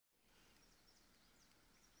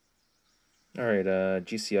Alright,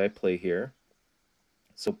 GCI play here.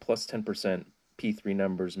 So plus 10%, P3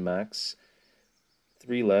 numbers max,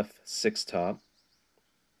 3 left, 6 top.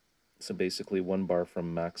 So basically 1 bar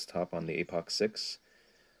from max top on the APOC 6.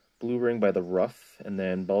 Blue ring by the rough, and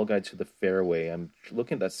then ball guide to the fairway. I'm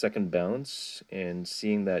looking at that second bounce and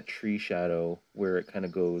seeing that tree shadow where it kind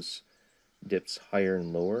of goes, dips higher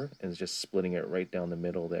and lower, and it's just splitting it right down the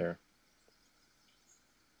middle there.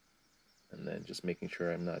 And then just making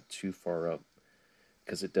sure I'm not too far up,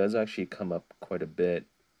 because it does actually come up quite a bit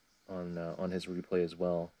on his replay as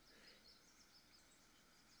well.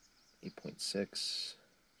 8.6.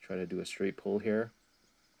 Try to do a straight pull here,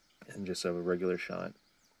 and just have a regular shot.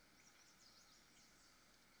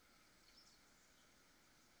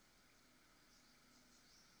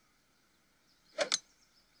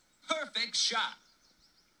 Perfect shot.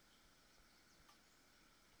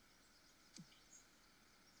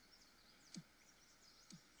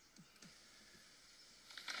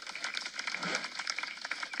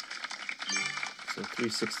 So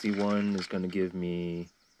 361 is going to give me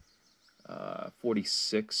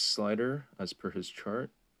 46 slider as per his chart.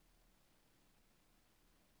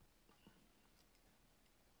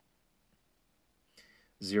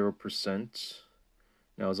 %.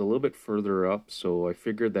 Now it's a little bit further up, so I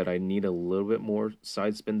figured that I need a little bit more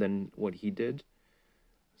side spin than what he did.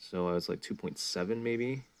 So I was like 2.7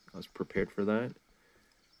 maybe. I was prepared for that.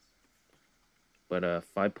 But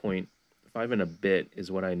 5.5 and a bit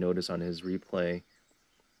is what I noticed on his replay.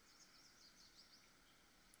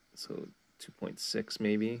 So 2.6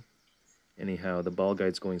 maybe. Anyhow, the ball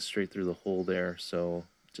guide's going straight through the hole there, so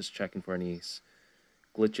just checking for any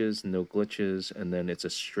glitches, no glitches, and then it's a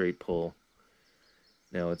straight pull.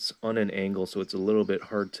 Now it's on an angle, so it's a little bit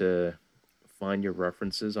hard to find your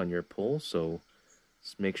references on your pull, so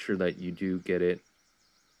just make sure that you do get it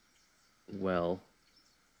well,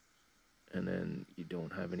 and then you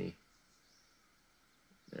don't have any.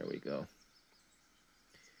 There we go.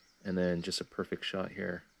 And then just a perfect shot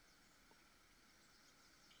here.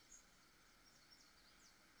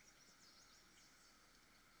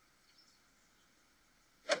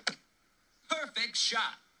 Perfect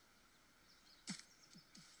shot.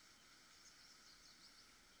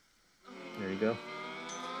 There you go.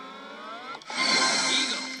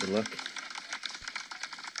 Eagle. Good luck.